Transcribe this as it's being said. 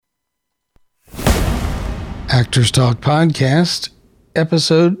Actors Talk Podcast,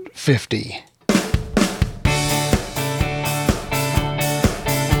 Episode 50.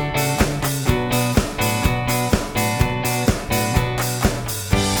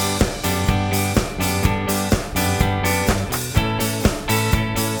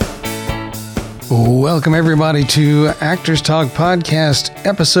 Welcome, everybody, to Actors Talk Podcast,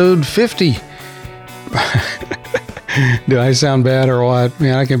 Episode 50. Do I sound bad or what?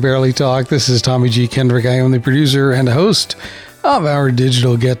 Man, I can barely talk. This is Tommy G. Kendrick. I am the producer and host of our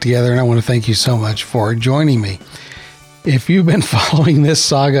digital get-together, and I want to thank you so much for joining me. If you've been following this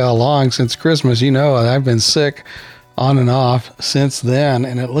saga along since Christmas, you know I've been sick on and off since then,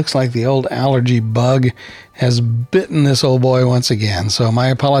 and it looks like the old allergy bug has bitten this old boy once again. So my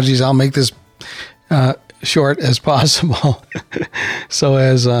apologies. I'll make this short as possible so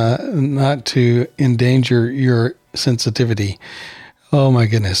as not to endanger your sensitivity. Oh my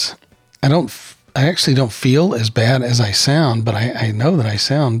goodness. I actually don't feel as bad as I sound, but I know that I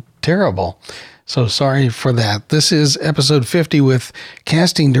sound terrible. So sorry for that. This is episode 50 with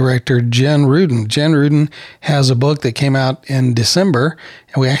casting director Jen Rudin. Jen Rudin has a book that came out in December,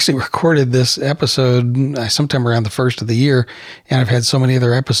 and we actually recorded this episode sometime around the first of the year, and I've had so many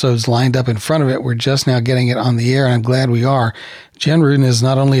other episodes lined up in front of it. We're just now getting it on the air, and I'm glad we are. Jen Rudin is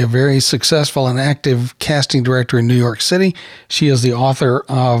not only a very successful and active casting director in New York City, she is the author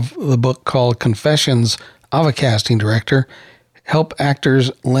of the book called Confessions of a Casting Director, Help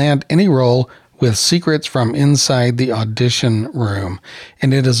Actors Land Any Role with Secrets from Inside the Audition Room.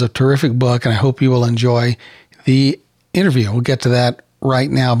 And it is a terrific book, and I hope you will enjoy the interview. We'll get to that right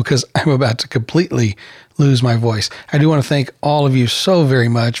now because I'm about to completely lose my voice. I do want to thank all of you so very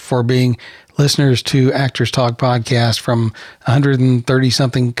much for being listeners to Actors Talk Podcast from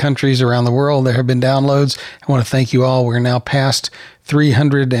 130-something countries around the world. There have been downloads. I want to thank you all. We're now past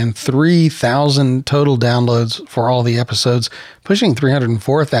 303,000 total downloads for all the episodes, pushing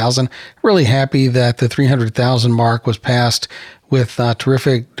 304,000. Really happy that the 300,000 mark was passed with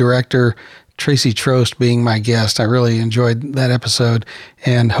terrific director Tracy Trost being my guest. I really enjoyed that episode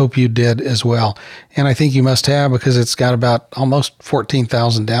and hope you did as well. And I think you must have, because it's got about almost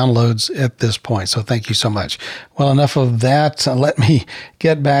 14,000 downloads at this point. So thank you so much. Well, enough of that. Let me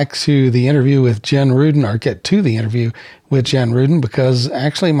get back to the interview with Jen Rudin, or get to the interview with Jen Rudin, because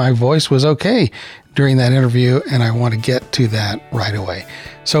actually my voice was okay during that interview, and I want to get to that right away.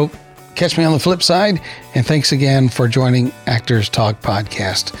 So catch me on the flip side, and thanks again for joining Actors Talk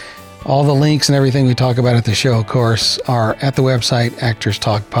Podcast. All the links and everything we talk about at the show, of course, are at the website,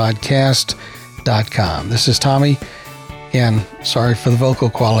 actorstalkpodcast.com. This is Tommy. Again, sorry for the vocal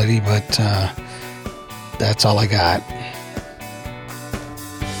quality, but that's all I got.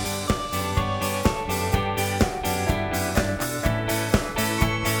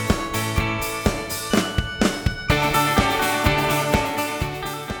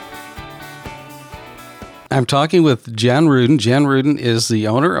 I'm talking with Jen Rudin. Jen Rudin is the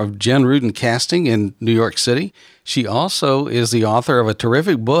owner of Jen Rudin Casting in New York City. She also is the author of a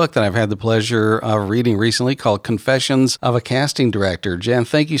terrific book that I've had the pleasure of reading recently called Confessions of a Casting Director. Jen,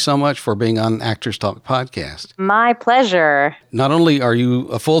 thank you so much for being on Actors Talk Podcast. My pleasure. Not only are you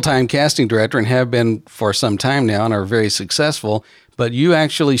a full-time casting director and have been for some time now and are very successful, but you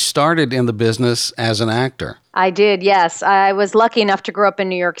actually started in the business as an actor. I did, yes. I was lucky enough to grow up in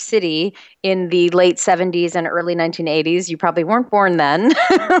New York City in the late 70s and early 1980s. You probably weren't born then.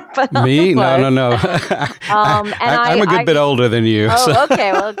 But me? No. I'm a good bit older than you. Oh, so.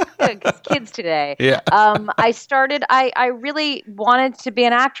 Okay. Well, good. Kids today. Yeah. I really wanted to be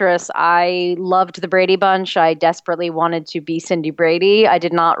an actress. I loved the Brady Bunch. I desperately wanted to be Cindy Brady. I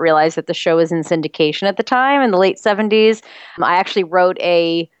did not realize that the show was in syndication at the time in the late 70s. I actually wrote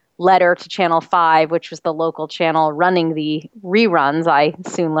a letter to Channel 5, which was the local channel running the reruns, I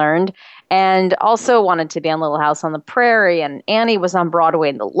soon learned, and also wanted to be on Little House on the Prairie, and Annie was on Broadway,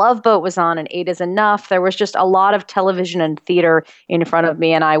 and The Love Boat was on, and Eight is Enough. There was just a lot of television and theater in front of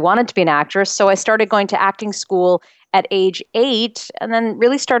me, and I wanted to be an actress, so I started going to acting school at age 8, and then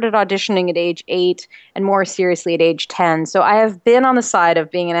really started auditioning at age 8, and more seriously at age 10. So I have been on the side of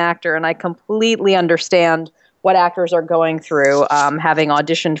being an actor, and I completely understand what actors are going through, having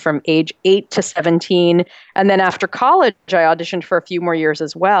auditioned from age 8 to 17. And then after college, I auditioned for a few more years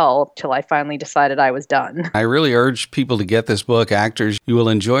as well, till I finally decided I was done. I really urge people to get this book, actors. You will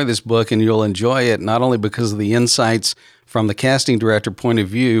enjoy this book, and you'll enjoy it not only because of the insights from the casting director point of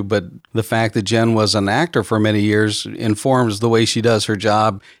view, but the fact that Jen was an actor for many years informs the way she does her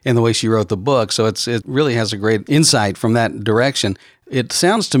job and the way she wrote the book. So it really has a great insight from that direction. It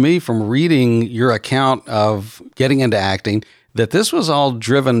sounds to me from reading your account of getting into acting that this was all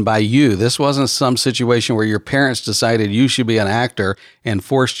driven by you. This wasn't some situation where your parents decided you should be an actor and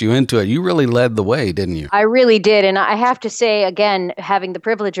forced you into it. You really led the way, didn't you? I really did. And I have to say, again, having the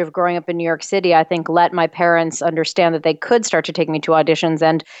privilege of growing up in New York City, I think let my parents understand that they could start to take me to auditions.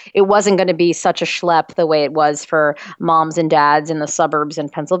 And it wasn't going to be such a schlep the way it was for moms and dads in the suburbs in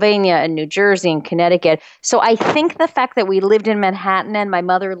Pennsylvania and New Jersey and Connecticut. So I think the fact that we lived in Manhattan and my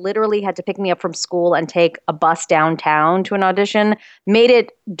mother literally had to pick me up from school and take a bus downtown to an audition made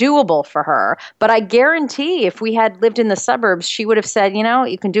it doable for her. But I guarantee if we had lived in the suburbs, she would have said,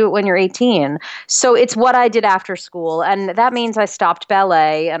 you can do it when you're 18. So it's what I did after school. And that means I stopped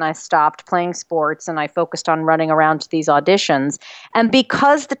ballet and I stopped playing sports and I focused on running around to these auditions. And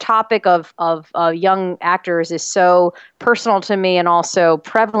because the topic of young actors is so personal to me and also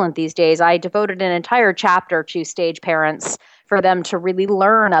prevalent these days, I devoted an entire chapter to stage parents for them to really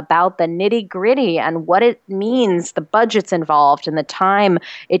learn about the nitty-gritty and what it means, the budgets involved and the time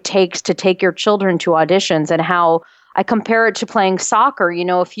it takes to take your children to auditions, and how I compare it to playing soccer.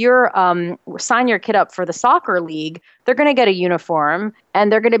 If you're sign your kid up for the soccer league, they're going to get a uniform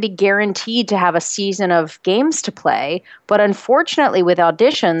and they're going to be guaranteed to have a season of games to play. But unfortunately, with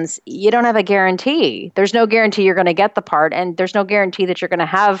auditions, you don't have a guarantee. There's no guarantee you're going to get the part, and there's no guarantee that you're going to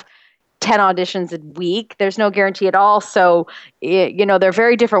have 10 auditions a week. There's no guarantee at all. So, they're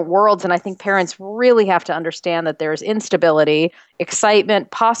very different worlds. And I think parents really have to understand that there's instability,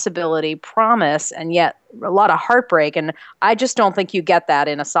 excitement, possibility, promise, and yet a lot of heartbreak. And I just don't think you get that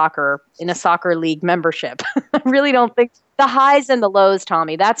in a soccer league membership. I really don't think the highs and the lows,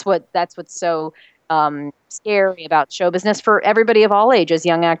 Tommy, that's what's so scary about show business for everybody of all ages,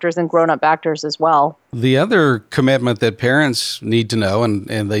 young actors and grown-up actors as well. The other commitment that parents need to know, and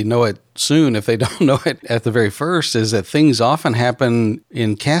they know it soon if they don't know it at the very first, is that things often happen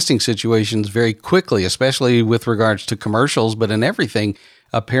in casting situations very quickly, especially with regards to commercials, but in everything.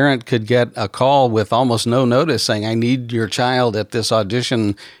 A parent could get a call with almost no notice saying, I need your child at this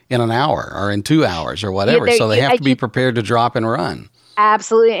audition in an hour or in 2 hours or whatever. So they have to be prepared to drop and run.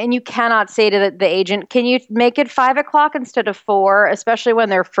 Absolutely. And you cannot say to the agent, can you make it 5 o'clock instead of 4, especially when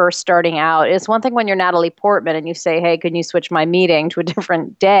they're first starting out. It's one thing when you're Natalie Portman and you say, hey, can you switch my meeting to a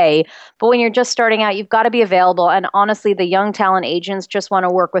different day? But when you're just starting out, you've got to be available. And honestly, the young talent agents just want to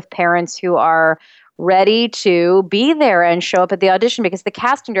work with parents who are ready to be there and show up at the audition, because the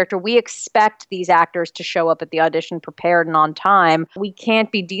casting director, we expect these actors to show up at the audition prepared and on time. We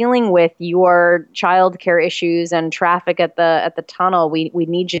can't be dealing with your childcare issues and traffic at the tunnel. We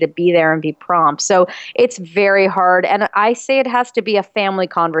need you to be there and be prompt. So it's very hard. And I say it has to be a family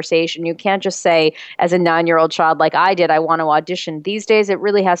conversation. You can't just say, as a 9-year-old child like I did, I want to audition. These days, it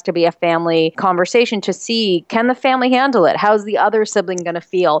really has to be a family conversation to see, can the family handle it? How's the other sibling going to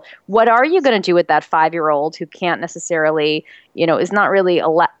feel? What are you going to do with that 5-year-old who can't necessarily, is not really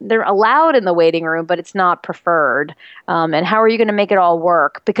they're allowed in the waiting room, but it's not preferred. And how are you going to make it all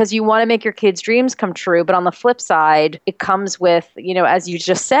work? Because you want to make your kids' dreams come true. But on the flip side, it comes with, as you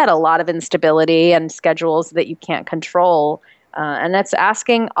just said, a lot of instability and schedules that you can't control. And that's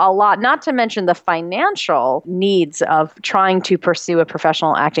asking a lot, not to mention the financial needs of trying to pursue a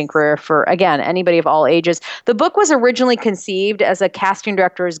professional acting career for, again, anybody of all ages. The book was originally conceived as a casting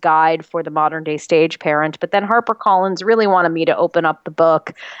director's guide for the modern day stage parent, but then HarperCollins really wanted me to open up the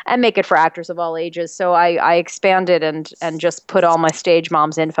book and make it for actors of all ages. So I expanded and just put all my stage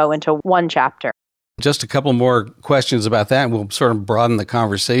mom's info into one chapter. Just a couple more questions about that, and we'll sort of broaden the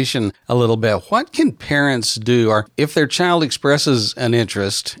conversation a little bit. What can parents do, or if their child expresses an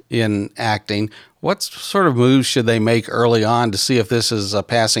interest in acting, what sort of moves should they make early on to see if this is a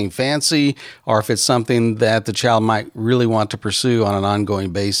passing fancy or if it's something that the child might really want to pursue on an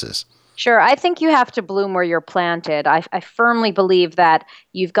ongoing basis? Sure. I think you have to bloom where you're planted. I firmly believe that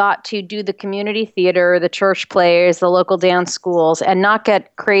you've got to do the community theater, the church plays, the local dance schools, and not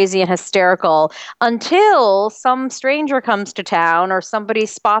get crazy and hysterical until some stranger comes to town or somebody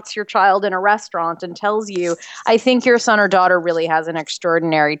spots your child in a restaurant and tells you, I think your son or daughter really has an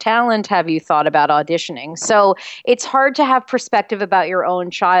extraordinary talent. Have you thought about auditioning? So it's hard to have perspective about your own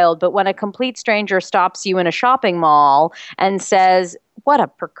child, but when a complete stranger stops you in a shopping mall and says, what a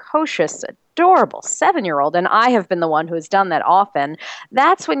precocious, adorable 7-year-old, and I have been the one who has done that often,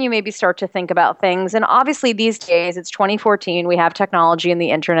 that's when you maybe start to think about things. And obviously these days, it's 2014, we have technology and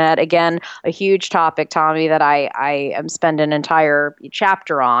the internet. Again, a huge topic, Tommy, that I am spend an entire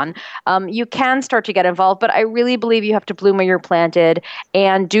chapter on. You can start to get involved, but I really believe you have to bloom where you're planted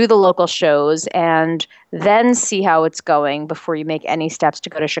and do the local shows and then see how it's going before you make any steps to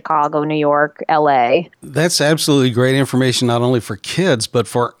go to Chicago, New York, LA. That's absolutely great information, not only for kids, but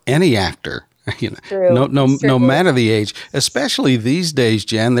for any actor. True. No matter the age, especially these days,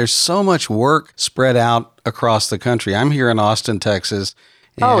 Jen, there's so much work spread out across the country. I'm here in Austin, Texas.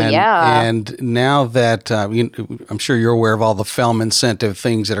 And now that I'm sure you're aware of all the film incentive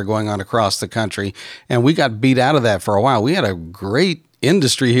things that are going on across the country, and we got beat out of that for a while. We had a great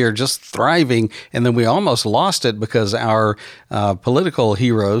industry here just thriving, and then we almost lost it because our political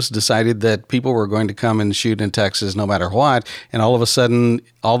heroes decided that people were going to come and shoot in Texas no matter what, and all of a sudden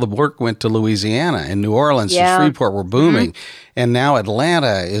all the work went to Louisiana, and New Orleans and Shreveport were booming, and now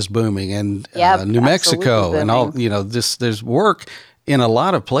Atlanta is booming, and New Mexico, and all there's work in a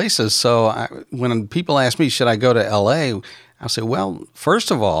lot of places. So when people ask me, should I go to LA? I'll say, well,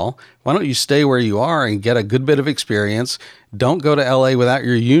 first of all, why don't you stay where you are and get a good bit of experience? Don't go to LA without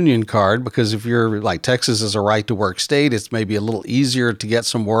your union card, because if you're like Texas is a right to work state, it's maybe a little easier to get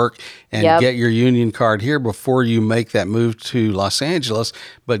some work and get your union card here before you make that move to Los Angeles.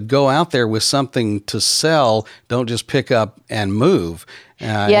 But go out there with something to sell. Don't just pick up and move.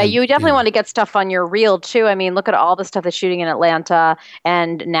 You definitely want to get stuff on your reel too. I mean, look at all the stuff that's shooting in Atlanta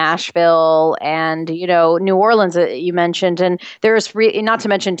and Nashville and, New Orleans you mentioned. And there's not to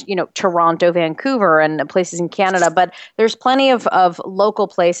mention, Toronto, Vancouver and places in Canada, but there's plenty of local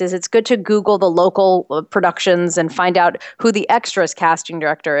places. It's good to Google the local productions and find out who the extras casting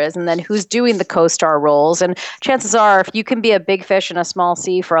director is and then who's doing the co-star roles. And chances are, if you can be a big fish in a small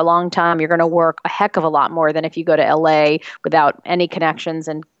sea for a long time, you're going to work a heck of a lot more than if you go to LA without any connection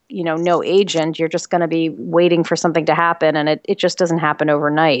and no agent. You're just going to be waiting for something to happen, and it just doesn't happen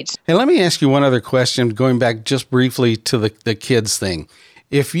overnight. And let me ask you one other question, going back just briefly to the kids thing.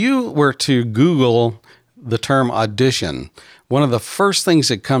 If you were to Google the term audition, one of the first things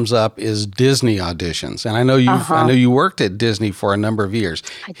that comes up is Disney auditions. And I know you worked at Disney for a number of years.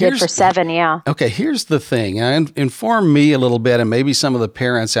 I did for 7, yeah. Okay, here's the thing. And inform me a little bit, and maybe some of the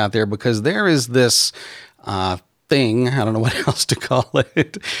parents out there, because there is this thing, I don't know what else to call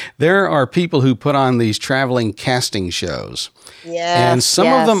it. There are people who put on these traveling casting shows. And some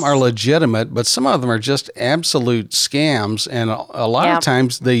of them are legitimate, but some of them are just absolute scams. And a lot of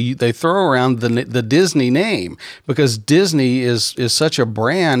times they throw around the Disney name, because Disney is such a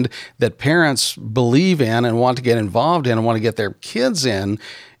brand that parents believe in and want to get involved in and want to get their kids in.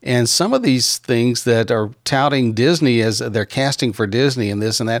 And some of these things that are touting Disney as they're casting for Disney and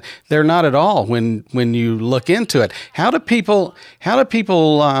this and that, they're not at all when you look into it. How do people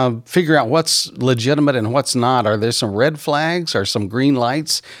figure out what's legitimate and what's not? Are there some red flags or some green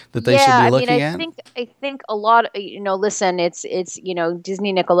lights that they should be looking at? I think a lot, listen, it's Disney,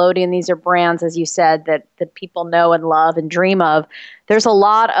 Nickelodeon, these are brands, as you said, that people know and love and dream of. There's a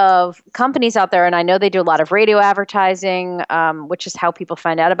lot of companies out there, and I know they do a lot of radio advertising, which is how people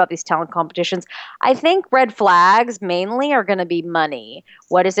find out about these talent competitions. I think red flags mainly are going to be money.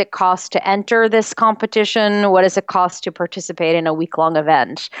 What does it cost to enter this competition? What does it cost to participate in a week-long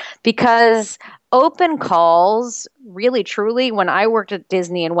event? Because open calls, really, truly, when I worked at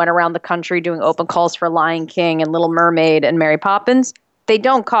Disney and went around the country doing open calls for Lion King and Little Mermaid and Mary Poppins, they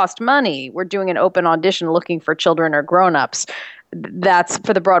don't cost money. We're doing an open audition looking for children or grown-ups. That's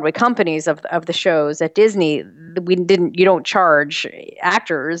for the Broadway companies of the shows. At Disney, you don't charge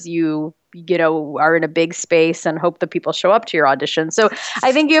actors. You are in a big space and hope that people show up to your audition. So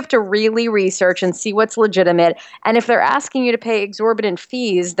I think you have to really research and see what's legitimate. And if they're asking you to pay exorbitant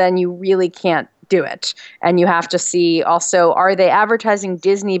fees, then you really can't do it. And you have to see also, are they advertising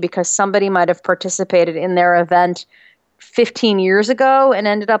Disney because somebody might have participated in their event 15 years ago and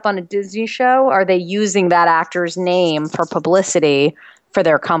ended up on a Disney show? Are they using that actor's name for publicity for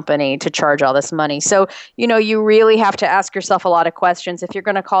their company to charge all this money? So, you really have to ask yourself a lot of questions. If you're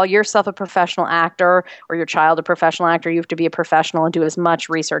going to call yourself a professional actor or your child a professional actor, you have to be a professional and do as much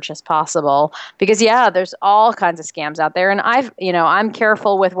research as possible, because there's all kinds of scams out there. And I'm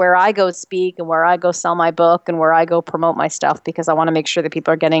careful with where I go speak and where I go sell my book and where I go promote my stuff, because I want to make sure that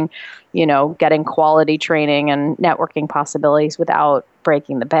people are getting quality training and networking possibilities without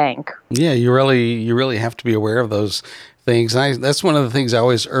breaking the bank. Yeah, you really have to be aware of those things. And that's one of the things I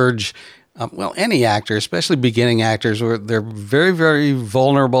always urge, any actor, especially beginning actors, where they're very, very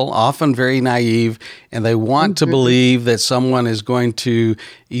vulnerable, often very naive, and they want to believe that someone is going to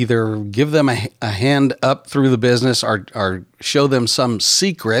either give them a hand up through the business or show them some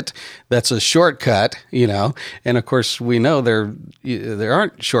secret that's a shortcut, And of course, we know there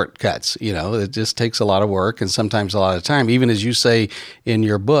aren't shortcuts, It just takes a lot of work and sometimes a lot of time. Even as you say in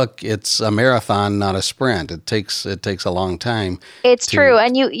your book, it's a marathon, not a sprint. It takes a long time. It's true.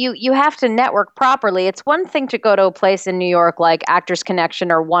 And you have to network properly, it's one thing to go to a place in New York like Actors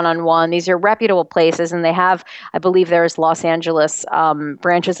Connection or One-on-One. These are reputable places, and they have, I believe there's Los Angeles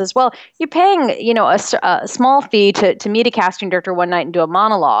branches as well. You're paying, a small fee to meet a casting director one night and do a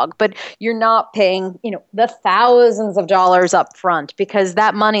monologue, but you're not paying, the thousands of dollars up front, because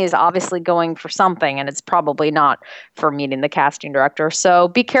that money is obviously going for something, and it's probably not for meeting the casting director. So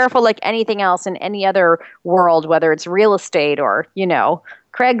be careful, like anything else in any other world, whether it's real estate or,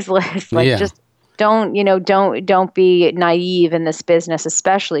 Craigslist, like just don't be naive in this business,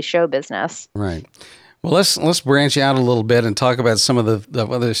 especially show business. Right. Well, let's branch out a little bit and talk about some of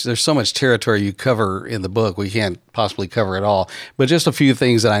there's so much territory you cover in the book. We can't possibly cover it all, but just a few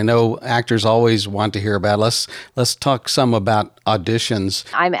things that I know actors always want to hear about. Let's talk some about auditions.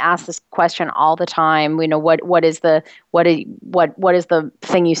 I'm asked this question all the time. What is the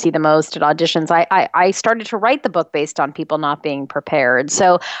thing you see the most at auditions? I started to write the book based on people not being prepared.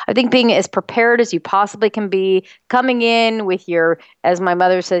 So I think being as prepared as you possibly can be, coming in with your, as my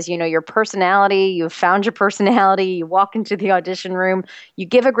mother says, your personality. You've found your personality. You walk into the audition room. You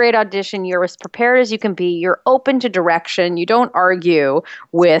give a great audition. You're as prepared as you can be. You're open to direction. You don't argue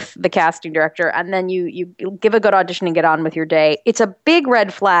with the casting director, and then you give a good audition and get on with your day. It's a big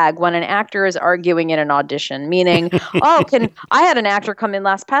red flag when an actor is arguing in an audition, meaning, I had an actor come in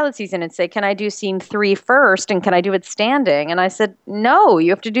last pilot season and say, can I do scene 3 first, and can I do it standing? And I said, no,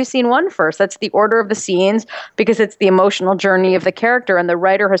 you have to do scene 1 first. That's the order of the scenes, because it's the emotional journey of the character, and the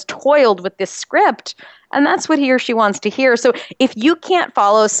writer has toiled with this script, and that's what he or she wants to hear. So if you can't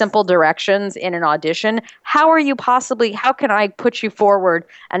follow simple directions in an audition, how can I put you forward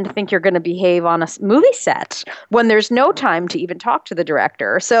and think you're going to behave on a movie set when there's no time to even talk to the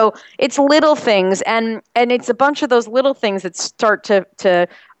director? So it's little things, and it's a bunch of those little things that start to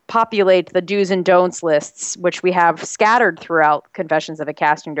populate the do's and don'ts lists, which we have scattered throughout Confessions of a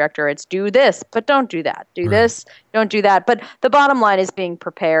Casting Director. It's do this, but don't do that. Do this, don't do that. But the bottom line is being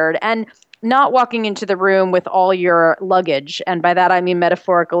prepared and not walking into the room with all your luggage. And by that, I mean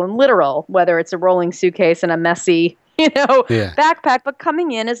metaphorical and literal, whether it's a rolling suitcase and a messy, backpack, but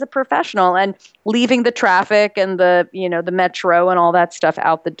coming in as a professional and leaving the traffic and the metro and all that stuff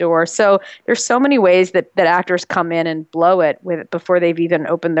out the door. So there's so many ways that actors come in and blow it before they've even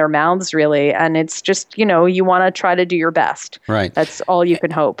opened their mouths, really. And it's just, you want to try to do your best. Right. That's all you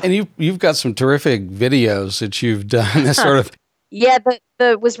can hope. And you've got some terrific videos that you've done that sort of. Yeah,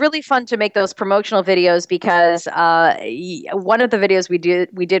 it was really fun to make those promotional videos, because one of the videos we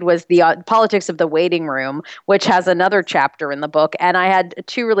did was the politics of the waiting room, which has another chapter in the book. And I had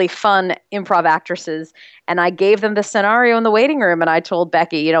 2 really fun improv actresses, and I gave them the scenario in the waiting room. And I told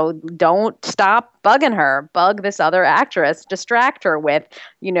Becky, don't stop bugging her, bug this other actress, distract her with,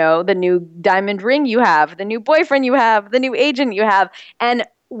 the new diamond ring you have, the new boyfriend you have, the new agent you have. And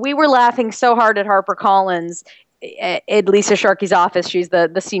we were laughing so hard at HarperCollins at Lisa Sharkey's office. She's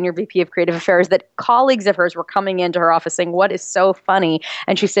the senior VP of Creative Affairs, that colleagues of hers were coming into her office saying, what is so funny?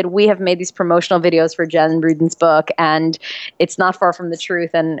 And she said, we have made these promotional videos for Jen Rudin's book, and it's not far from the truth.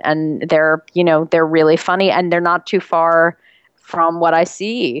 And they're really funny, and they're not too far from what I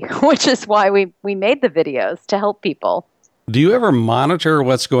see, which is why we made the videos, to help people. Do you ever monitor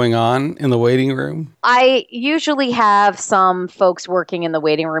what's going on in the waiting room? I usually have some folks working in the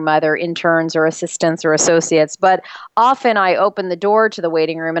waiting room, either interns or assistants or associates, but often I open the door to the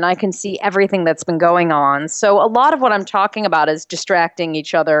waiting room and I can see everything that's been going on. So a lot of what I'm talking about is distracting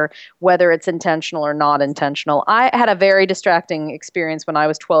each other, whether it's intentional or not intentional. I had a very distracting experience when I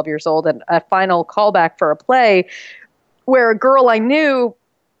was 12 years old at a final callback for a play where a girl I knew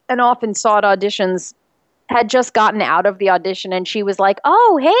and often saw at auditions had just gotten out of the audition, and she was like,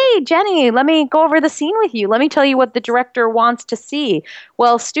 oh, hey, Jenny, let me go over the scene with you. Let me tell you what the director wants to see.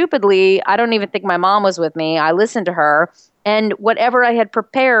 Well, stupidly, I don't even think my mom was with me. I listened to her, and whatever I had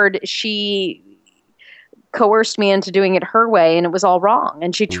prepared, she coerced me into doing it her way, and it was all wrong,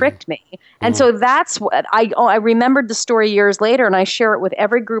 and she tricked me. And so that's what I remembered the story years later, and I share it with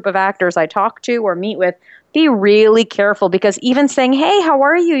every group of actors I talk to or meet with. Be really careful, because even saying, hey, how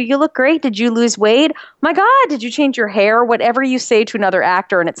are you? You look great. Did you lose weight? Oh my God, did you change your hair? Whatever you say to another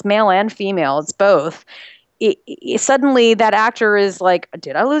actor, and it's male and female, it's both. Suddenly that actor is like,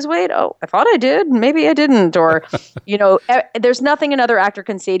 did I lose weight? Oh, I thought I did. Maybe I didn't. Or, there's nothing another actor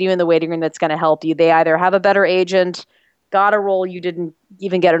can say to you in the waiting room that's going to help you. They either have a better agent, got a role you didn't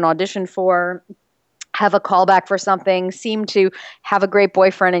even get an audition for, have a callback for something, seem to have a great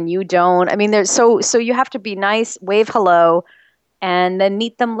boyfriend and you don't. I mean, so you have to be nice, wave hello, and then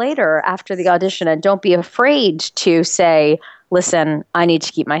meet them later after the audition. And don't be afraid to say, listen, I need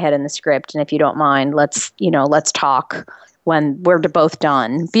to keep my head in the script. And if you don't mind, let's talk when we're both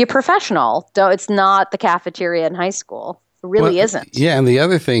done. Be a professional. It's not the cafeteria in high school. It really isn't. Yeah, and the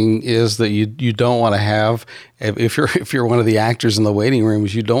other thing is that you don't want to have, if you're one of the actors in the waiting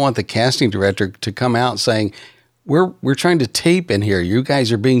rooms, you don't want the casting director to come out saying, we're trying to tape in here. You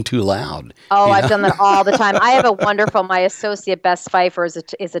guys are being too loud. Oh, I've done that all the time. I have a wonderful, my associate Bess Pfeiffer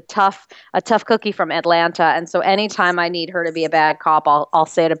is a tough cookie from Atlanta, and so anytime I need her to be a bad cop, I'll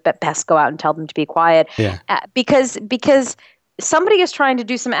say to Bess, go out and tell them to be quiet. Yeah. Because somebody is trying to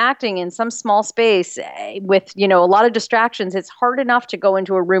do some acting in some small space with, a lot of distractions. It's hard enough to go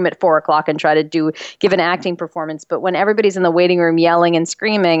into a room at 4:00 and try to give an acting performance. But when everybody's in the waiting room yelling and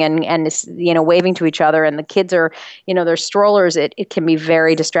screaming and waving to each other, and the kids are, their strollers, it can be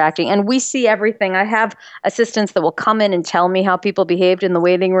very distracting. And we see everything. I have assistants that will come in and tell me how people behaved in the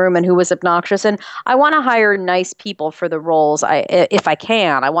waiting room and who was obnoxious. And I want to hire nice people for the roles. If I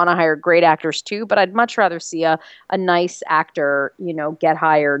can, I want to hire great actors too, but I'd much rather see a nice actor get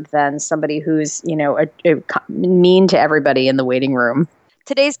hired than somebody who's, mean to everybody in the waiting room.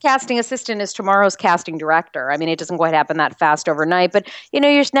 Today's casting assistant is tomorrow's casting director. I mean, it doesn't quite happen that fast overnight, but you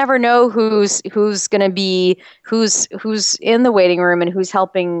just never know who's going to be, who's in the waiting room and who's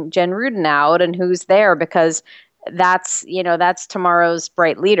helping Jen Rudin out and who's there, because that's tomorrow's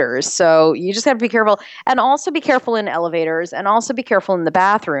bright leaders. So you just have to be careful, and also be careful in elevators, and also be careful in the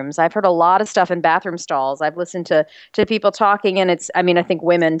bathrooms. I've heard a lot of stuff in bathroom stalls. I've listened to people talking, and I think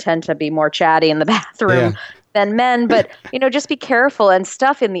women tend to be more chatty in the bathroom than men, but just be careful, and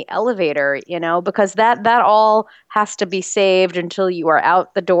stuff in the elevator, because that all has to be saved until you are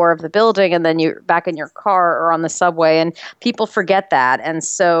out the door of the building, and then you're back in your car or on the subway, and people forget that. And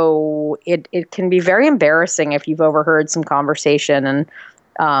so it can be very embarrassing if you've overheard some conversation and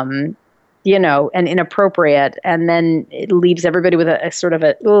and inappropriate, and then it leaves everybody with a sort of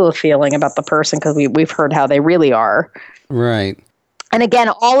a feeling about the person, because we've heard how they really are. Right. And again,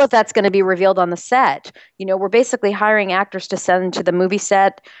 all of that's going to be revealed on the set. We're basically hiring actors to send to the movie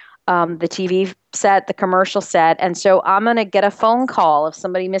set, the TV set, the commercial set. And so I'm going to get a phone call if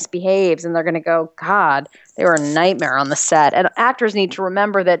somebody misbehaves, and they're going to go, God, they were a nightmare on the set. And actors need to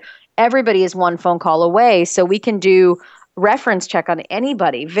remember that everybody is one phone call away. So we can do reference check on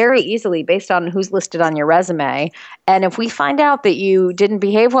anybody very easily based on who's listed on your resume. And if we find out that you didn't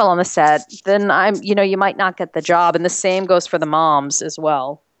behave well on the set, then you might not get the job. And the same goes for the moms as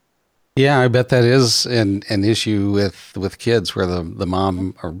well. Yeah, I bet that is an issue with kids, where the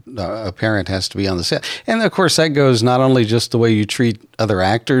mom or a parent has to be on the set. And of course, that goes not only just the way you treat other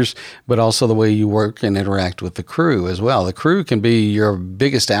actors, but also the way you work and interact with the crew as well. The crew can be your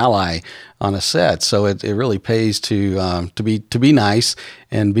biggest ally on a set, so it really pays to be nice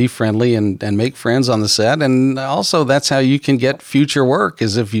and be friendly and make friends on the set. And also, that's how you can get future work,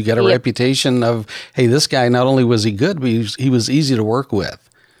 is if you get a reputation of, hey, this guy, not only was he good, but he was easy to work with.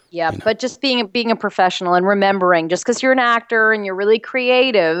 Yeah, but just being a professional, and remembering, just because you're an actor and you're really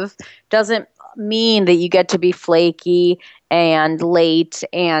creative doesn't mean that you get to be flaky and late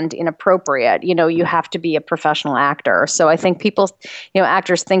and inappropriate. You have to be a professional actor. So I think people,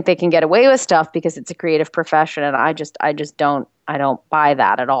 actors think they can get away with stuff because it's a creative profession, and I just don't buy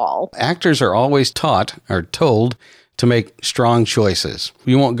that at all. Actors are always taught or told to make strong choices.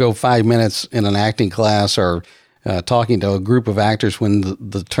 You won't go 5 minutes in an acting class or talking to a group of actors when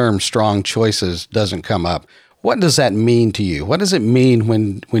the term strong choices doesn't come up. What does that mean to you? What does it mean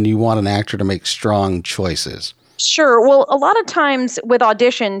when you want an actor to make strong choices? Sure. Well, a lot of times with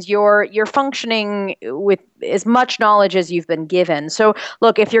auditions, you're functioning with as much knowledge as you've been given. So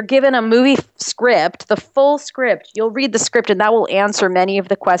look, if you're given a movie script, the full script, you'll read the script, and that will answer many of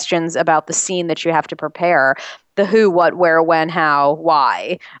the questions about the scene that you have to prepare. The who, what, where, when, how,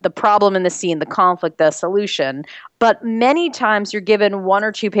 why, the problem in the scene, the conflict, the solution. But many times you're given 1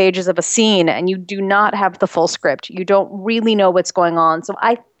 or 2 pages of a scene and you do not have the full script. You don't really know what's going on. So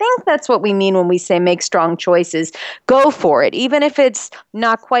I think that's what we mean when we say make strong choices. Go for it. Even if it's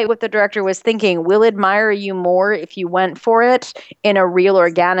not quite what the director was thinking, we'll admire you more if you went for it in a real,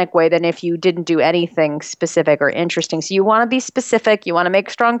 organic way than if you didn't do anything specific or interesting. So you want to be specific. You want to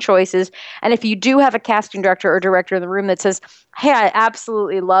make strong choices. And if you do have a casting director or director in the room that says, hey, I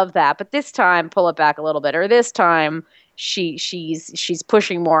absolutely love that, but this time pull it back a little bit, or this time she's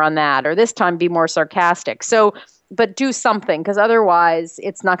pushing more on that, or this time be more sarcastic. So, but do something, because otherwise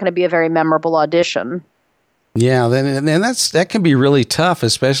it's not going to be a very memorable audition. Yeah, and that can be really tough,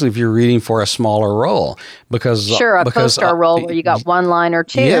 especially if you're reading for a smaller role, because a co-star role where you got one line or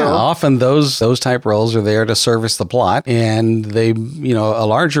two. Yeah, often those type roles are there to service the plot, and they, a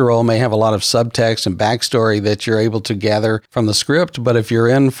larger role may have a lot of subtext and backstory that you're able to gather from the script. But if you're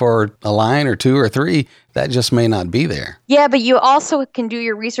in for a line or 2 or 3, that just may not be there. Yeah, but you also can do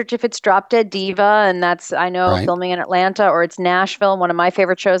your research if it's Drop Dead Diva, and that's, I know, Right. filming in Atlanta, or it's Nashville, one of my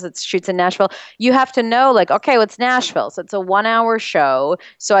favorite shows that shoots in Nashville. You have to know, like, okay, well, it's Nashville, so it's a 1 hour show,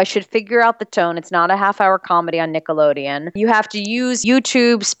 so I should figure out the tone. It's not a half-hour comedy on Nickelodeon. You have to use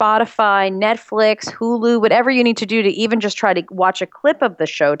YouTube, Spotify, Netflix, Hulu, whatever you need to do to even just try to watch a clip of the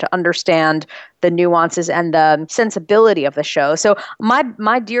show to understand the nuances and the sensibility of the show. So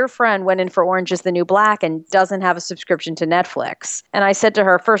my dear friend went in for Orange is the New Black and doesn't have a subscription to Netflix. And I said to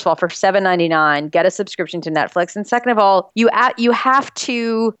her, first of all, for $7.99, get a subscription to Netflix. And second of all, you have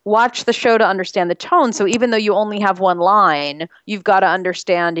to watch the show to understand the tone. So even though you only have one line, you've got to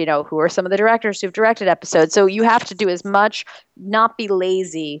understand, who are some of the directors who've directed episodes. So you have to do as much, not be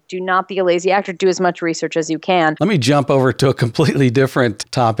lazy. Do not be a lazy actor. Do as much research as you can. Let me jump over to a completely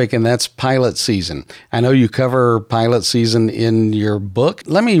different topic, and that's pilot season. I know you cover pilot season in your book.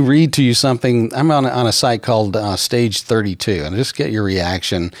 Let me read to you something. I'm on a site called Stage 32, and just get your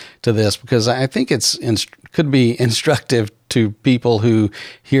reaction to this, because I think it's could be instructive to people who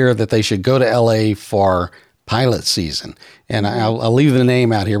hear that they should go to LA for pilot season. And I'll leave the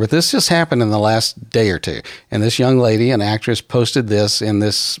name out here, but this just happened in the last day or two. And this young lady, an actress, posted this in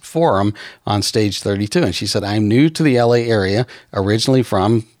this forum on Stage 32. And she said, I'm new to the LA area, originally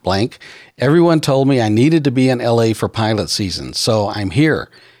from blank. Everyone told me I needed to be in LA for pilot season. So I'm here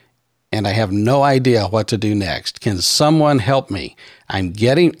and I have no idea what to do next. Can someone help me? I'm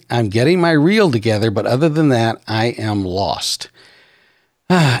getting my reel together, but other than that, I am lost.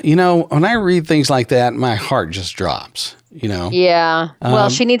 When I read things like that, my heart just drops, Yeah. Well,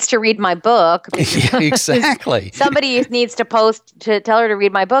 she needs to read my book. Yeah, exactly. Somebody needs to post to tell her to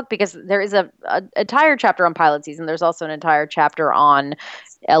read my book, because there is a entire chapter on pilot season. There's also an entire chapter on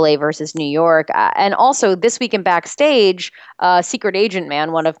LA versus New York. And also this week in Backstage, Secret Agent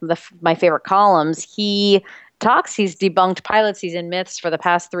Man, one of my favorite columns, he's debunked pilot season myths for the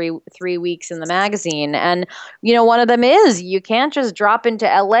past three weeks in the magazine. And, one of them is you can't just drop into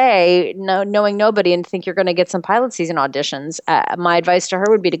LA knowing nobody and think you're going to get some pilot season auditions. My advice to her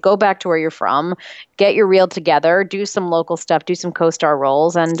would be to go back to where you're from, get your reel together, do some local stuff, do some co-star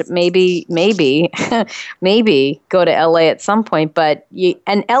roles, and maybe go to LA at some point.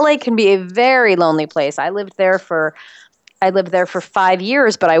 And LA can be a very lonely place. I lived there for 5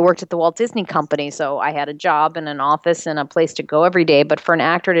 years, but I worked at the Walt Disney Company, so I had a job and an office and a place to go every day. But for an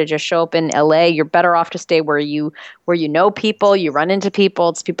actor to just show up in LA, you're better off to stay where you know people, you run into people,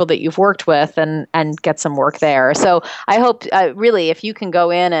 it's people that you've worked with, and get some work there. So I hope, really, if you can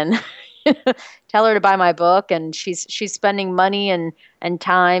go in and tell her to buy my book, and she's spending money and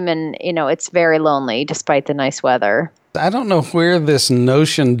time, and it's very lonely despite the nice weather. I don't know where this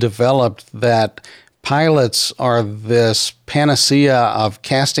notion developed that pilots are this panacea of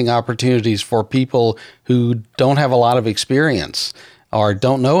casting opportunities for people who don't have a lot of experience or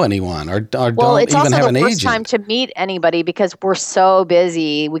don't know anyone or don't even have an agent. Well, it's also the worst time to meet anybody, because we're so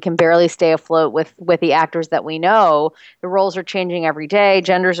busy. We can barely stay afloat with the actors that we know. The roles are changing every day.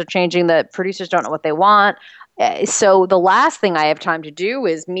 Genders are changing. The producers don't know what they want. So the last thing I have time to do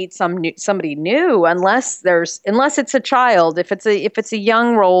is meet somebody new, unless it's a child. If it's a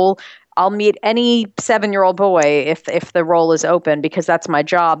young role, I'll meet any 7-year-old boy if the role is open, because that's my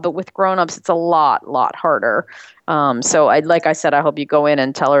job. But with grown-ups, it's a lot harder. So like I said, I hope you go in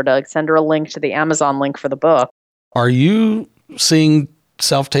and tell her to send her a link to the Amazon link for the book. Are you seeing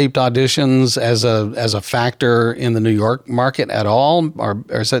self-taped auditions as a factor in the New York market at all? Or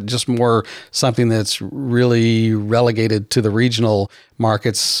is that just more something that's really relegated to the regional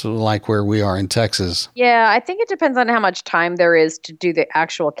markets like where we are in Texas? Yeah, I think it depends on how much time there is to do the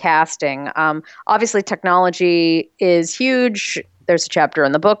actual casting. Obviously, technology is huge. There's a chapter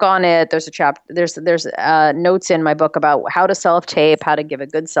in the book on it. There's notes in my book about how to self-tape, how to give a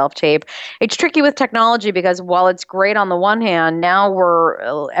good self-tape. It's tricky with technology because while it's great on the one hand,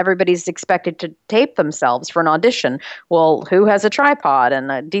 now everybody's expected to tape themselves for an audition. Well, who has a tripod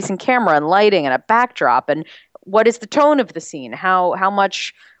and a decent camera and lighting and a backdrop, and what is the tone of the scene? How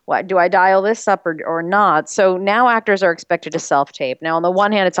much? What, do I dial this up or not? So now actors are expected to self-tape. Now, on the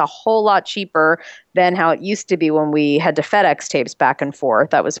one hand, it's a whole lot cheaper than how it used to be when we had to FedEx tapes back and forth.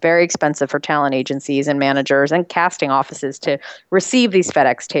 That was very expensive for talent agencies and managers and casting offices to receive these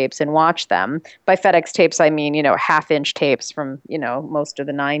FedEx tapes and watch them. By FedEx tapes, I mean, half-inch tapes from, most of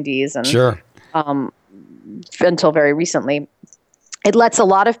the 90s and Sure. Until very recently. It lets a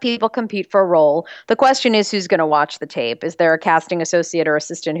lot of people compete for a role. The question is, who's going to watch the tape? Is there a casting associate or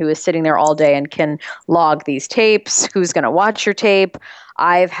assistant who is sitting there all day and can log these tapes? Who's going to watch your tape?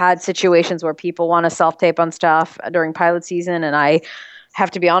 I've had situations where people want to self-tape on stuff during pilot season, and I have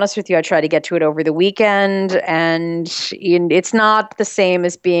to be honest with you, I try to get to it over the weekend, and it's not the same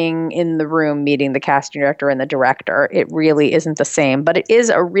as being in the room meeting the casting director and the director. It really isn't the same, but it is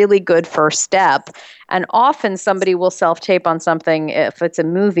a really good first step. And often somebody will self-tape on something if it's a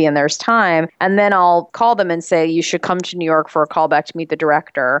movie and there's time, and then I'll call them and say, you should come to New York for a callback to meet the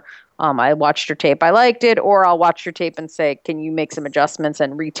director. I watched your tape, I liked it, or I'll watch your tape and say, can you make some adjustments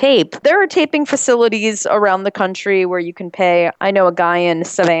and retape? There are taping facilities around the country where you can pay. I know a guy in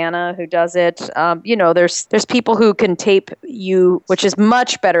Savannah who does it. There's people who can tape you, which is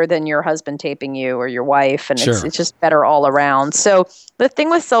much better than your husband taping you or your wife, and Sure. it's just better all around. So the thing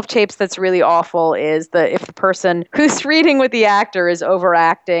with self-tapes that's really awful is that if the person who's reading with the actor is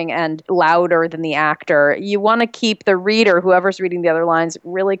overacting and louder than the actor, you want to keep the reader, whoever's reading the other lines,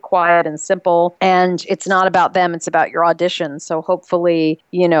 really quiet and simple. And it's not about them, it's about your audition. So hopefully,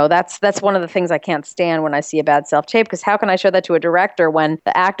 that's one of the things I can't stand when I see a bad self-tape, because how can I show that to a director when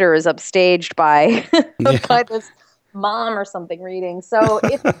the actor is upstaged by by this mom or something reading? So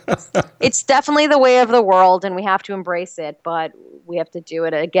it's definitely the way of the world, and we have to embrace it, but we have to do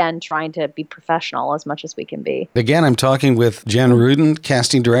it, again, trying to be professional as much as we can be. Again, I'm talking with Jen Rudin,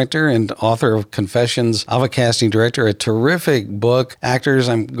 casting director and author of Confessions of a Casting Director, a terrific book. Actors,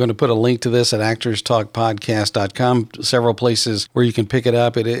 I'm going to put a link to this at actorstalkpodcast.com, several places where you can pick it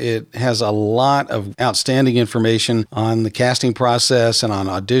up. It has a lot of outstanding information on the casting process and on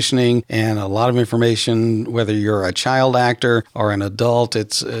auditioning, and a lot of information, whether you're a child actor or an adult.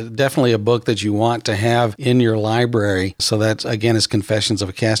 It's definitely a book that you want to have in your library. So that's, again, is Confessions of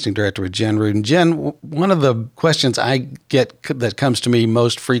a Casting Director with Jen Rudin. Jen, one of the questions I get that comes to me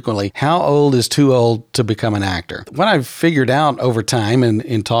most frequently, how old is too old to become an actor? What I've figured out over time and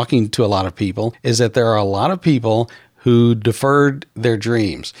in talking to a lot of people is that there are a lot of people who deferred their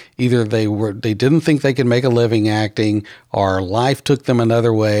dreams. Either they didn't think they could make a living acting, or life took them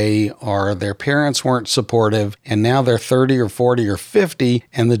another way, or their parents weren't supportive, and now they're 30 or 40 or 50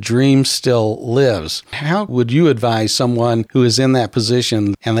 and the dream still lives. How would you advise someone who is in that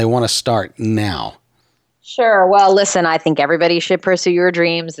position and they want to start now? Sure. Well, listen, I think everybody should pursue your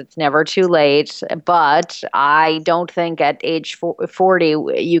dreams. It's never too late. But I don't think at age 40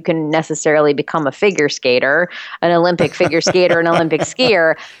 you can necessarily become a figure skater, an Olympic figure skater, an Olympic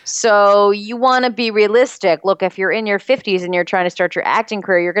skier. So you want to be realistic. Look, if you're in your 50s and you're trying to start your acting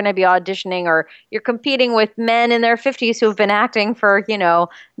career, you're going to be auditioning, or you're competing with men in their 50s who have been acting for,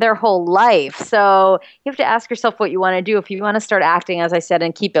 their whole life. So you have to ask yourself what you want to do. If you want to start acting, as I said,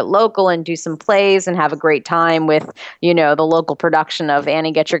 and keep it local and do some plays and have a great time with, the local production of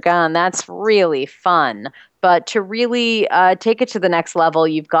Annie Get Your Gun, that's really fun. But to really take it to the next level,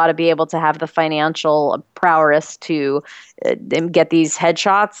 you've got to be able to have the financial prowess to get these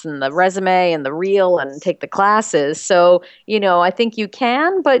headshots and the resume and the reel and take the classes. So, I think you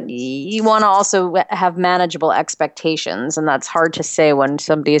can, but you want to also have manageable expectations. And that's hard to say when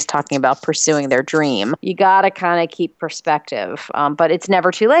somebody is talking about pursuing their dream. You got to kind of keep perspective, but it's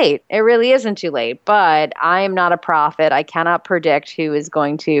never too late. It really isn't too late. But I am not a prophet. I cannot predict who is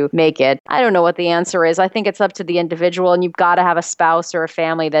going to make it. I don't know what the answer is. I think it's up to the individual, and you've got to have a spouse or a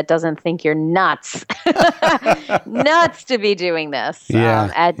family that doesn't think you're nuts, nuts to be doing this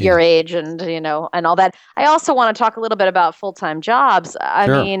at your age, and and all that. I also want to talk a little bit about full-time jobs. I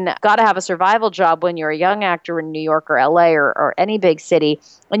mean, got to have a survival job when you're a young actor in New York or LA or any big city,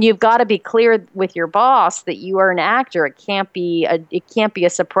 and you've got to be clear with your boss that you are an actor. It can't be a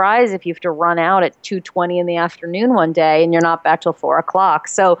surprise if you have to run out at 2:20 in the afternoon one day and you're not back till 4 o'clock.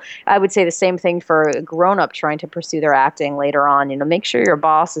 So I would say the same thing for a grown-up trying to pursue their acting later on. Make sure your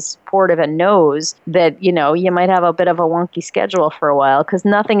boss is supportive and knows that, you might have a bit of a wonky schedule for a while, because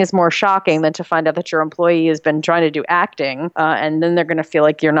nothing is more shocking than to find out that your employee has been trying to do acting, and then they're going to feel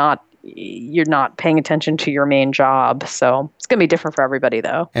like you're not paying attention to your main job. So it's going to be different for everybody,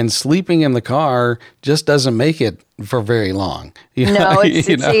 though. And sleeping in the car just doesn't make it for very long.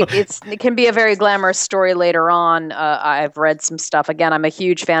 It can be a very glamorous story later on. I've read some stuff. Again, I'm a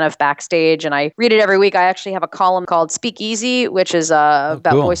huge fan of Backstage, and I read it every week. I actually have a column called Speak Easy, which is about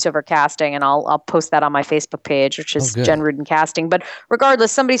voiceover casting, and I'll post that on my Facebook page, which is Jen Rudin Casting. But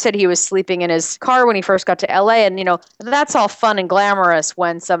regardless, somebody said he was sleeping in his car when he first got to LA, and that's all fun and glamorous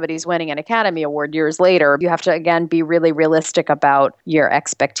when somebody's winning an Academy Award years later. You have to, again, be really realistic about your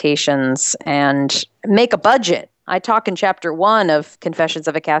expectations and make a budget. I talk in chapter 1 of Confessions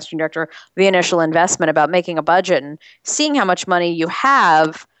of a Casting Director, the initial investment, about making a budget and seeing how much money you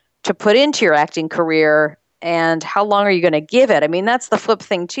have to put into your acting career and how long are you going to give it? I mean, that's the flip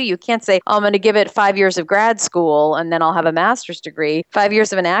thing too. You can't say, oh, I'm going to give it 5 years of grad school and then I'll have a master's degree. 5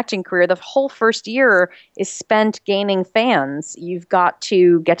 years of an acting career, the whole first year is spent gaining fans. You've got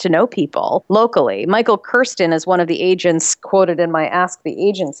to get to know people locally. Michael Kirsten is one of the agents quoted in my Ask the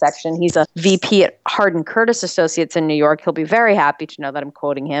Agent section. He's a VP at Hardin Curtis Associates in New York. He'll be very happy to know that I'm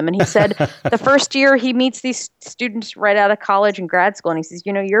quoting him. And he said the first year he meets these students right out of college and grad school, and he says,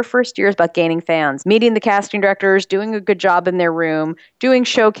 your first year is about gaining fans, meeting the casting directors, doing a good job in their room, doing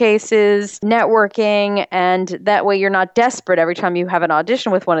showcases, networking, and that way you're not desperate every time you have an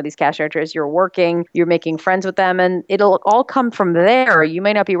audition with one of these casting directors. You're working, you're making friends with them, and it'll all come from there. You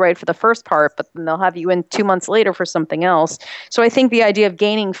may not be right for the first part, but then they'll have you in 2 months later for something else. So I think the idea of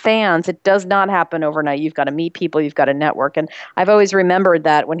gaining fans, it does not happen overnight. You've got to meet people, you've got to network. And I've always remembered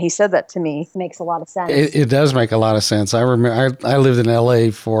that when he said that to me. It makes a lot of sense. It does make a lot of sense. I remember I lived in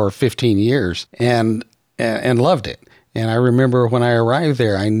LA for 15 years and loved it. And I remember when I arrived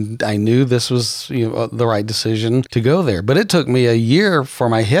there, I knew this was the right decision to go there. But it took me a year for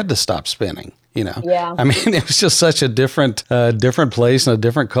my head to stop spinning. Yeah. I mean, it was just such a different place and a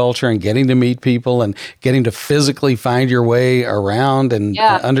different culture, and getting to meet people and getting to physically find your way around and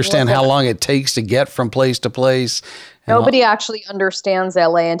understand how long it takes to get from place to place. Nobody actually understands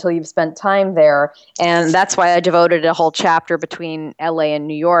LA until you've spent time there. And that's why I devoted a whole chapter between LA and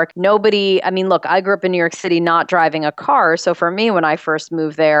New York. Look, I grew up in New York City not driving a car. So for me, when I first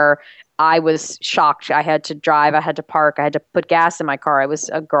moved there, I was shocked. I had to drive, I had to park, I had to put gas in my car. I was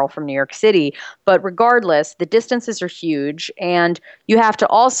a girl from New York City. But regardless, the distances are huge, and you have to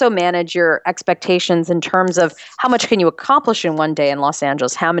also manage your expectations in terms of how much can you accomplish in one day in Los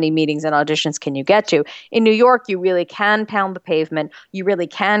Angeles? How many meetings and auditions can you get to? In New York, you really can pound the pavement. You really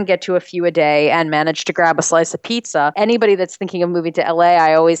can get to a few a day and manage to grab a slice of pizza. Anybody that's thinking of moving to LA,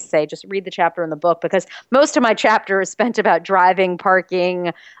 I always say, just read the chapter in the book, because most of my chapter is spent about driving,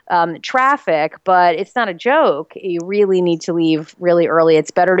 parking, traffic, but it's not a joke. You really need to leave really early. It's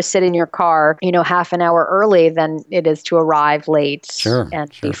better to sit in your car, half an hour early than it is to arrive late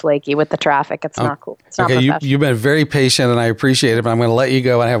and be flaky with the traffic. It's not cool. It's not professional. You've been very patient, and I appreciate it, but I'm going to let you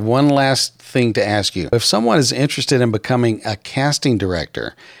go. I have one last thing to ask you. If someone is interested in becoming a casting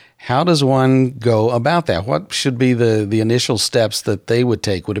director, how does one go about that? What should be the initial steps that they would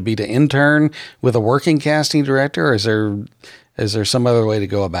take? Would it be to intern with a working casting director, or is there some other way to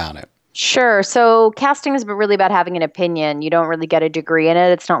go about it? Sure. So casting is really about having an opinion. You don't really get a degree in it.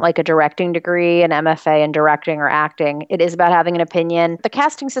 It's not like a directing degree, an MFA in directing or acting. It is about having an opinion. The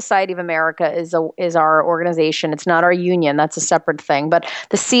Casting Society of America is our organization. It's not our union. That's a separate thing. But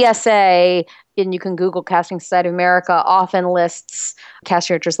the CSA, and you can Google Casting Society of America, often lists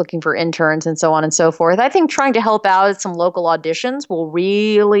casting directors looking for interns and so on and so forth. I think trying to help out at some local auditions will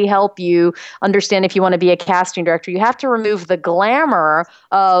really help you understand if you want to be a casting director. You have to remove the glamour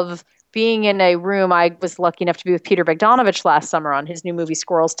of being in a room. I was lucky enough to be with Peter Bogdanovich last summer on his new movie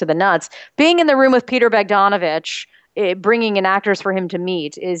Squirrels to the Nuts. Being in the room with Peter Bogdanovich, bringing in actors for him to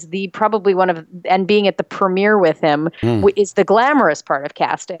meet is and being at the premiere with him is the glamorous part of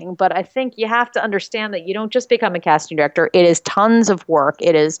casting. But I think you have to understand that you don't just become a casting director. It is tons of work.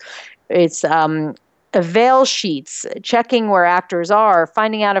 It's avail sheets, checking where actors are,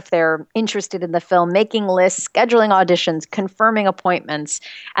 finding out if they're interested in the film, making lists, scheduling auditions, confirming appointments,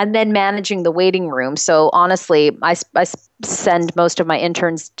 and then managing the waiting room. So honestly, I send most of my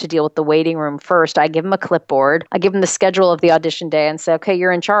interns to deal with the waiting room first. I give them a clipboard. I give them the schedule of the audition day and say, okay,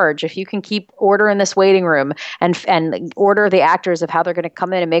 you're in charge. If you can keep order in this waiting room and order the actors of how they're going to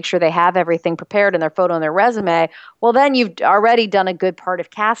come in and make sure they have everything prepared in their photo and their resume, well, then you've already done a good part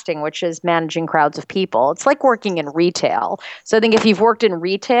of casting, which is managing crowds of people. It's like working in retail. So I think if you've worked in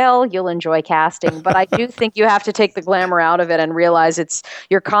retail, you'll enjoy casting. But I do think you have to take the glamour out of it and realize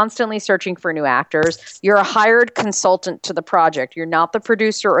you're constantly searching for new actors. You're a hired consultant to the project. You're not the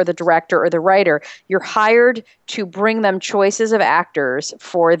producer or the director or the writer. You're hired to bring them choices of actors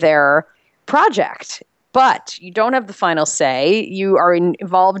for their project. But you don't have the final say. You are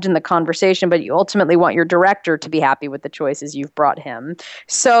involved in the conversation, but you ultimately want your director to be happy with the choices you've brought him.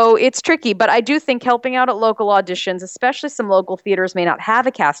 So it's tricky, but I do think helping out at local auditions, especially some local theaters may not have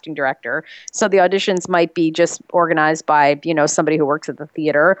a casting director. So the auditions might be just organized by, somebody who works at the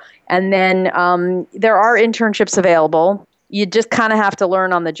theater. And then there are internships available. You just kind of have to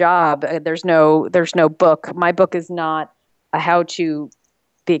learn on the job. There's no book. My book is not a how to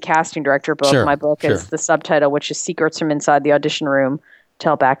be a casting director book. Sure, My book is the subtitle, which is Secrets from Inside the Audition Room, to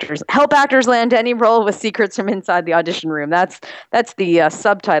help actors land any role with secrets from inside the audition room. That's the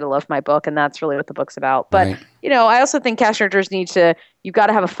subtitle of my book, and that's really what the book's about. But Right. I also think casting directors you've got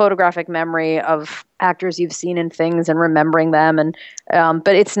to have a photographic memory of actors you've seen in things and remembering them. And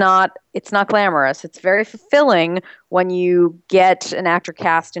but it's not glamorous. It's very fulfilling when you get an actor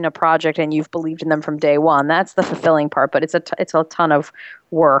cast in a project and you've believed in them from day one. That's the fulfilling part. But it's a ton of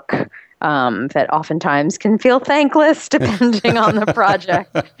work. That oftentimes can feel thankless depending on the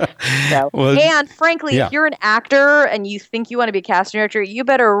project. So, and frankly, if you're an actor and you think you want to be a casting director, you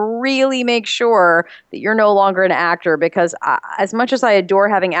better really make sure that you're no longer an actor, because as much as I adore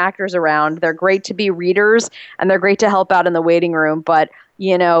having actors around, they're great to be readers and they're great to help out in the waiting room. But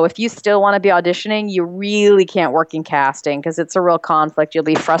if you still want to be auditioning, you really can't work in casting because it's a real conflict. You'll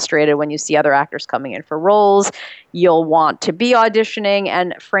be frustrated when you see other actors coming in for roles. You'll want to be auditioning.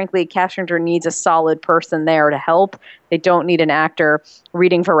 And frankly, casting director needs a solid person there to help. They don't need an actor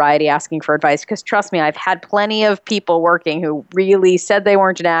reading Variety asking for advice, because trust me, I've had plenty of people working who really said they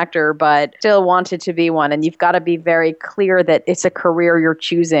weren't an actor but still wanted to be one. And you've got to be very clear that it's a career you're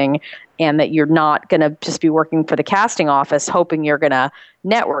choosing and that you're not going to just be working for the casting office hoping you're going to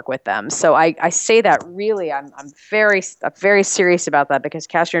network with them. So I say that really, I'm very serious about that, because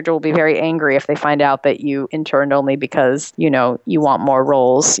casting director will be very angry if they find out that you interned only because, you want more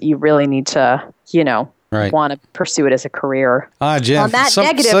roles. You really need to, right. want to pursue it as a career. Jeff, on that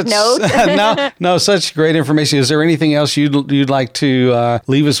negative note. no, such great information. Is there anything else you'd like to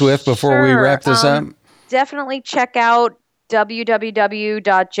leave us with before we wrap this up? Definitely check out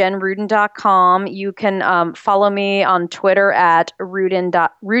www.jenrudin.com. You can follow me on Twitter at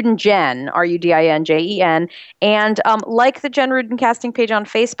Rudinjen, Rudinjen. And like the Jen Rudin casting page on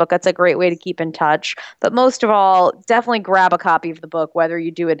Facebook. That's a great way to keep in touch. But most of all, definitely grab a copy of the book, whether you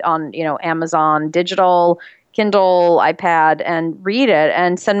do it on Amazon Digital, Kindle, iPad, and read it,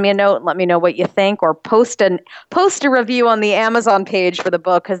 and send me a note and let me know what you think, or post a review on the Amazon page for the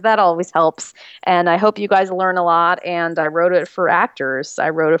book, because that always helps. And I hope you guys learn a lot. And I wrote it for actors. I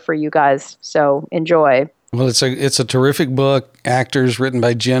wrote it for you guys. So enjoy. Well, it's a terrific book, Actors, written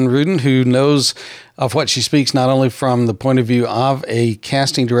by Jen Rudin, who knows of what she speaks, not only from the point of view of a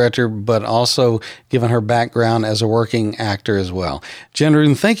casting director, but also given her background as a working actor as well. Jen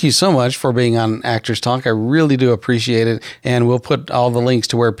Rudin, thank you so much for being on Actors Talk. I really do appreciate it. And we'll put all the links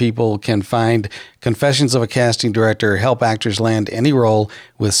to where people can find Confessions of a Casting Director, Help Actors Land Any Role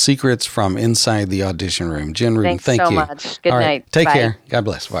with Secrets from Inside the Audition Room. Jen Rudin, thank you. Thanks so much. Good night. Take Bye. care. God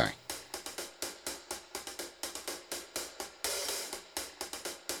bless. Bye.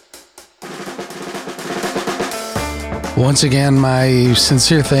 Once again, my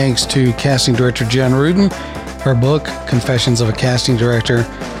sincere thanks to casting director Jen Rudin. Her book, Confessions of a Casting Director,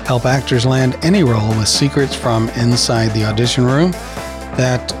 Help Actors Land Any Role with Secrets from Inside the Audition Room.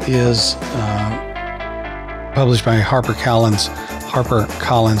 That is published by HarperCollins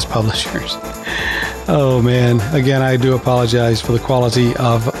Publishers. Oh man, again, I do apologize for the quality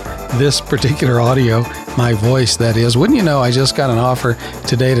of this particular audio, my voice that is. Wouldn't you know, I just got an offer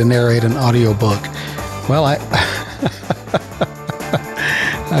today to narrate an audiobook. Well,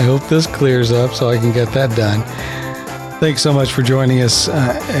 I hope this clears up so I can get that done. Thanks so much for joining us.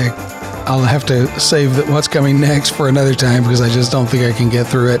 I'll have to save what's coming next for another time, because I just don't think I can get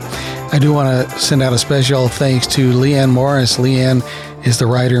through it. I do want to send out a special thanks to Leanne Morris. Leanne is the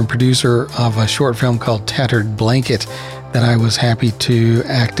writer and producer of a short film called Tattered Blanket that I was happy to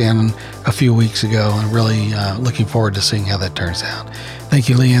act in a few weeks ago, and really looking forward to seeing how that turns out. Thank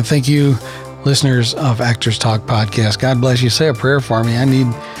you, Leanne. Thank you, listeners of Actors Talk Podcast. God bless you. Say a prayer for me.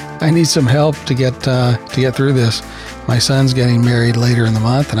 I need some help to get through this. My son's getting married later in the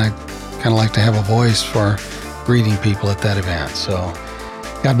month, and I kind of like to have a voice for greeting people at that event. So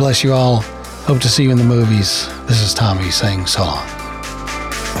God bless you all. Hope to see you in the movies. This is Tommy saying so long.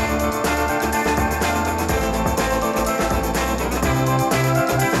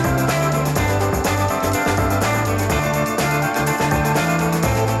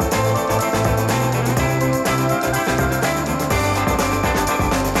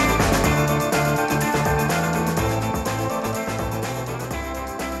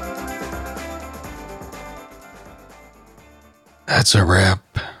 That's a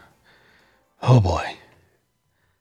wrap. Oh boy.